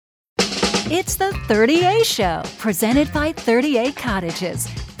It's the 30A Show, presented by 30A Cottages.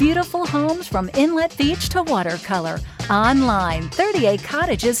 Beautiful homes from inlet beach to watercolor. Online,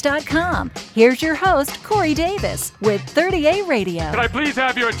 30acottages.com. Here's your host, Corey Davis, with 30A Radio. Can I please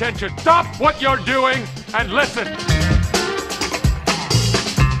have your attention? Stop what you're doing and listen.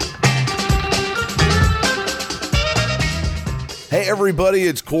 Hey everybody,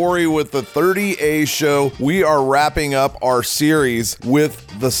 it's Corey with the 30A Show. We are wrapping up our series with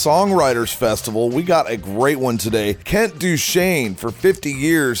the Songwriters Festival. We got a great one today. Kent DuChaine, for 50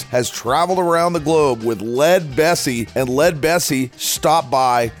 years, has traveled around the globe with Led Bessie, and Led Bessie stopped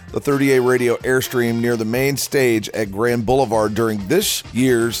by the 30A Radio Airstream near the main stage at Grand Boulevard during this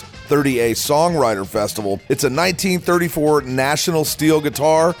year's 30A Songwriter Festival. It's a 1934 National Steel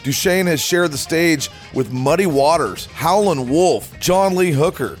guitar. DuChaine has shared the stage with Muddy Waters, Howlin' Wolf, John Lee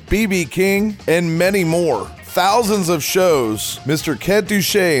Hooker, B.B. King, and many more. Thousands of shows. Mr. Kent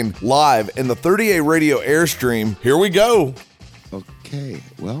DuChaine live in the 30A Radio Airstream. Here we go. Okay,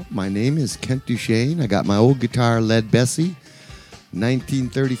 well, my name is Kent DuChaine. I got my old guitar, Led Bessie.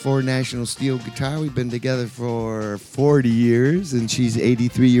 1934 National Steel guitar. We've been together for 40 years, and she's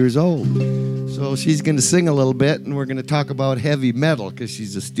 83 years old. So she's going to sing a little bit, and we're going to talk about heavy metal because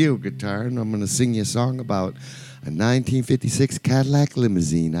she's a steel guitar, and I'm going to sing you a song about a 1956 Cadillac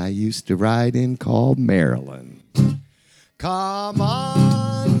limousine I used to ride in called Maryland. Come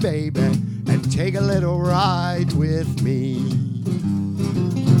on, baby, and take a little ride with me.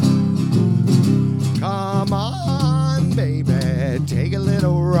 Come on, baby, take a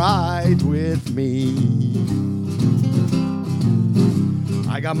little ride with me.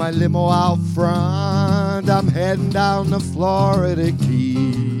 I got my limo out front, I'm heading down the Florida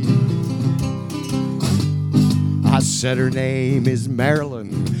Keys. I said her name is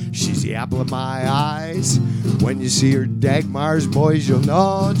Marilyn, she's the apple of my eyes. When you see her Dagmar's boys, you'll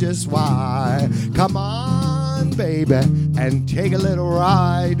know just why. Come on, baby, and take a little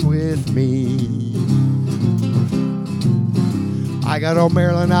ride with me. I got old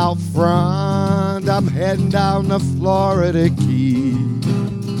Maryland out front, I'm heading down the Florida Keys.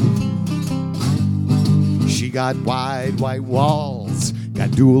 She got wide white walls,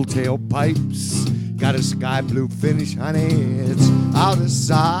 got dual tail pipes, got a sky blue finish, honey, it's out of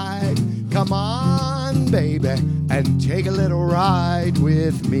sight. Come on, baby, and take a little ride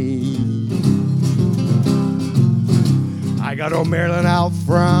with me. I got old Maryland out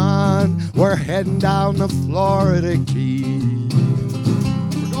front, we're heading down the Florida Keys.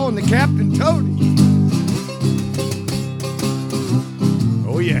 Going to Captain Tony.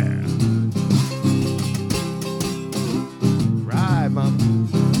 Oh yeah. Right, mama.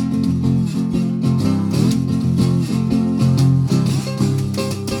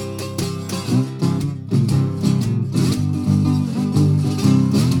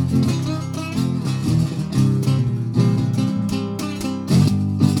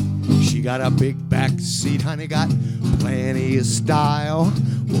 She got a big back seat, honey, got plenty of style.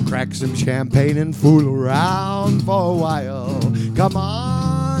 We'll crack some champagne and fool around for a while. Come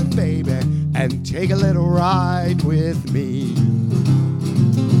on, baby, and take a little ride with me.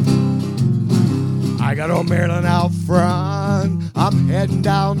 I got old Maryland out front, I'm heading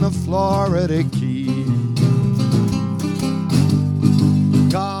down the Florida Keys.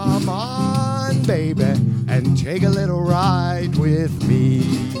 Come on, baby, and take a little ride with me.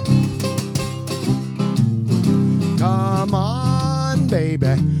 Come on, baby,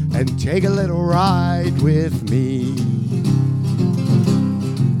 and take a little ride with me.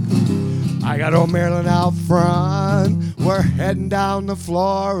 I got old Maryland out front, we're heading down the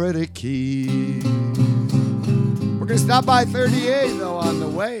Florida Keys. We're gonna stop by 38 though on the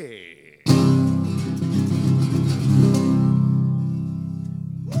way.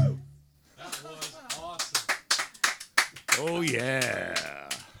 That was awesome. Oh yeah,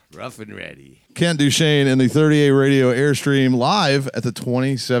 rough and ready. Kent DuChaine in the 30A Radio Airstream live at the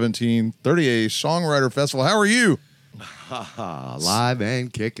 2017 30A Songwriter Festival. How are you? Live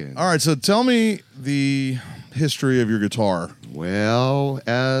and kicking. All right, so tell me the history of your guitar. Well,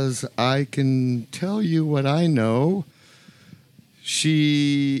 as I can tell you what I know,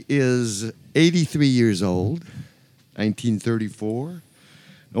 she is 83 years old, 1934. An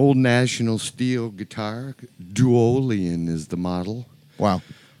old National Steel guitar. Duolian is the model. Wow.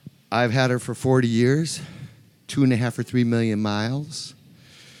 I've had her for 40 years, 2.5 or 3 million miles,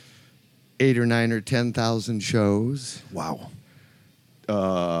 8 or 9 or 10,000 shows. Wow.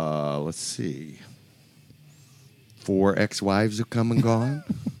 Let's see. 4 ex-wives have come and gone.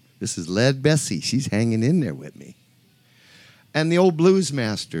 This is Led Bessie. She's hanging in there with me. And the old blues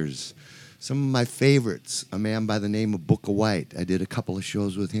masters. Some of my favorites, a man by the name of Booker White. I did a couple of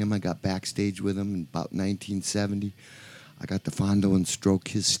shows with him. I got backstage with him in about 1970. I got to fondle and stroke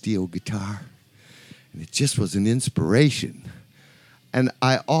his steel guitar. And it just was an inspiration. And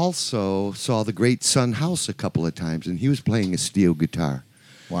I also saw the great Son House a couple of times, and he was playing a steel guitar.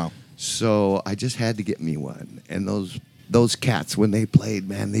 Wow. So I just had to get me one. And those cats, when they played,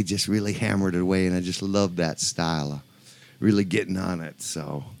 man, they just really hammered it away, and I just loved that style of really getting on it.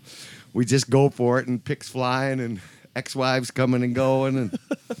 So we just go for it, and picks flying, and ex-wives coming and going, and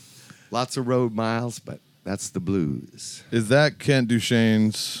lots of road miles, but that's the blues. Is that Kent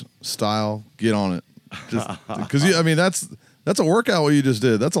DuChaine's style? Get on it. Because, that's a workout what you just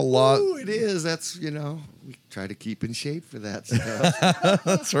did. That's a lot. Ooh, it is. That's, we try to keep in shape for that stuff.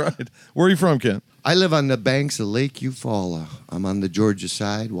 That's right. Where are you from, Kent? I live on the banks of Lake Eufaula. I'm on the Georgia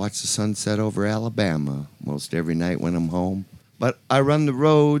side, watch the sunset over Alabama most every night when I'm home. But I run the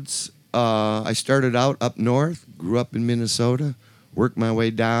roads. I started out up north, grew up in Minnesota, worked my way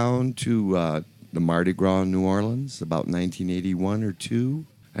down to the Mardi Gras in New Orleans about 1981 or 2,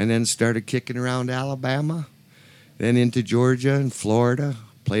 and then started kicking around Alabama, then into Georgia and Florida,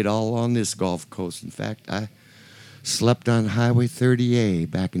 played all on this Gulf Coast. In fact, I slept on Highway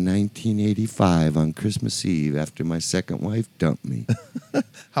 30A back in 1985 on Christmas Eve after my second wife dumped me.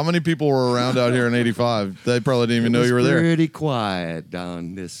 How many people were around out here in 85? They probably didn't even know you were there. Pretty quiet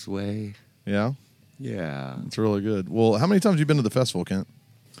down this way. Yeah? Yeah. That's really good. Well, how many times have you been to the festival, Kent?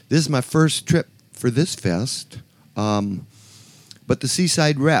 This is my first trip for this fest. But the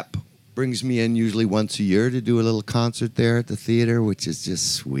Seaside Rep brings me in usually once a year to do a little concert there at the theater, which is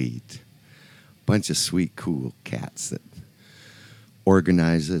just sweet. Bunch of sweet, cool cats that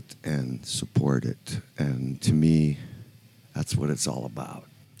organize it and support it. And to me, that's what it's all about.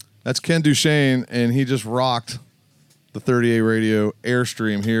 That's Kent DuChaine, and he just rocked the 30A Radio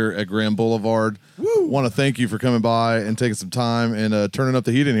Airstream here at Grand Boulevard. Woo! Want to thank you for coming by and taking some time and turning up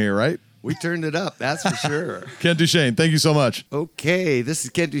the heat in here, right? We turned it up, that's for sure. Kent DuChaine, thank you so much. Okay, this is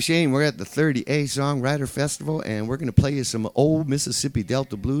Kent DuChaine. We're at the 30A Songwriter Festival, and we're going to play you some old Mississippi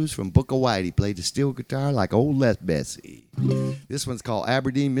Delta blues from Booker White. He played the steel guitar like old Les Bessie. This one's called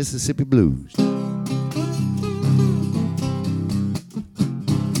Aberdeen, Mississippi Blues.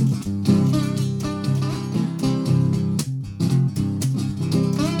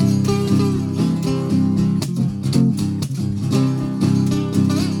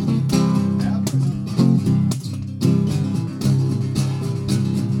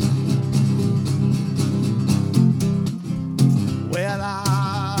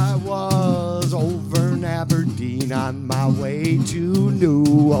 On my way to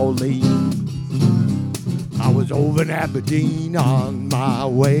New Orleans. I was over in Aberdeen on my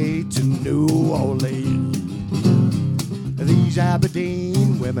way to New Orleans. These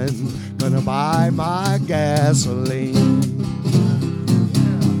Aberdeen women gonna buy my gasoline.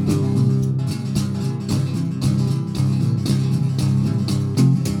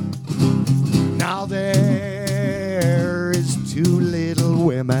 Now there is two little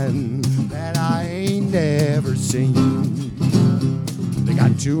women that I ain't never seen. They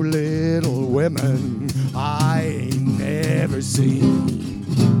got two little women I ain't never seen.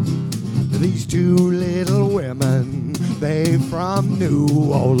 These two little women, they from New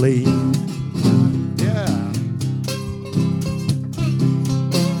Orleans. Yeah.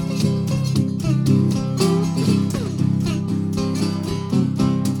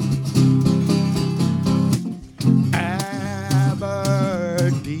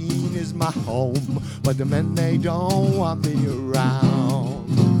 Aberdeen is my home, but the men, they don't want me around.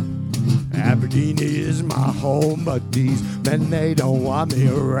 Aberdeen is my home, but these men, they don't want me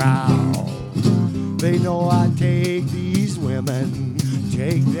around. They know I take these women,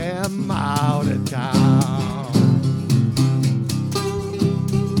 take them out of town.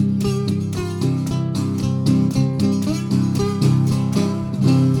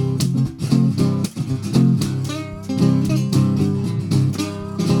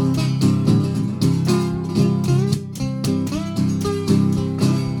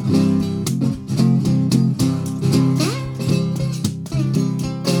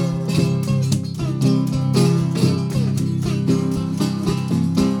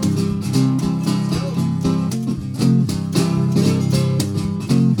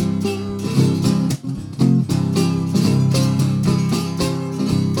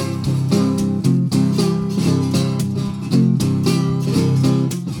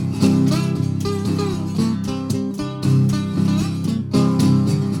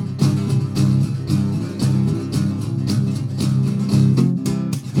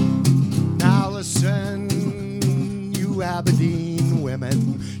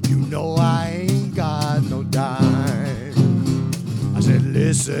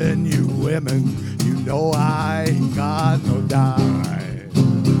 Listen, you women, you know I ain't got no dime.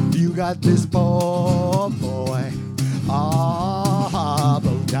 You got this poor boy all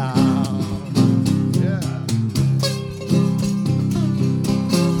broke down. Yeah.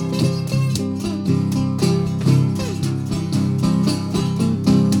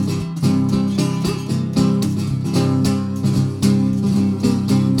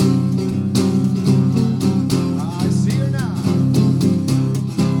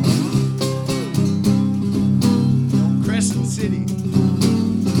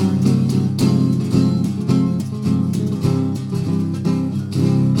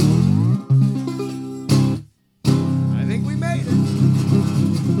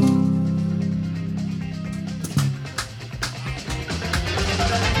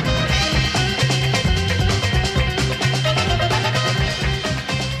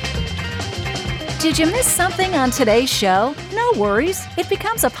 Did you miss something on today's show? No worries. It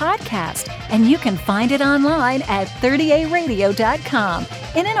becomes a podcast, and you can find it online at 30aradio.com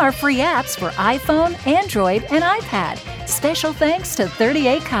and in our free apps for iPhone, Android, and iPad. Special thanks to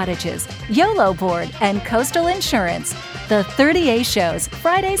 38 Cottages, YOLO Board, and Coastal Insurance. The 30A shows,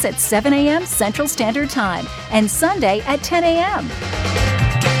 Fridays at 7 a.m. Central Standard Time and Sunday at 10 a.m.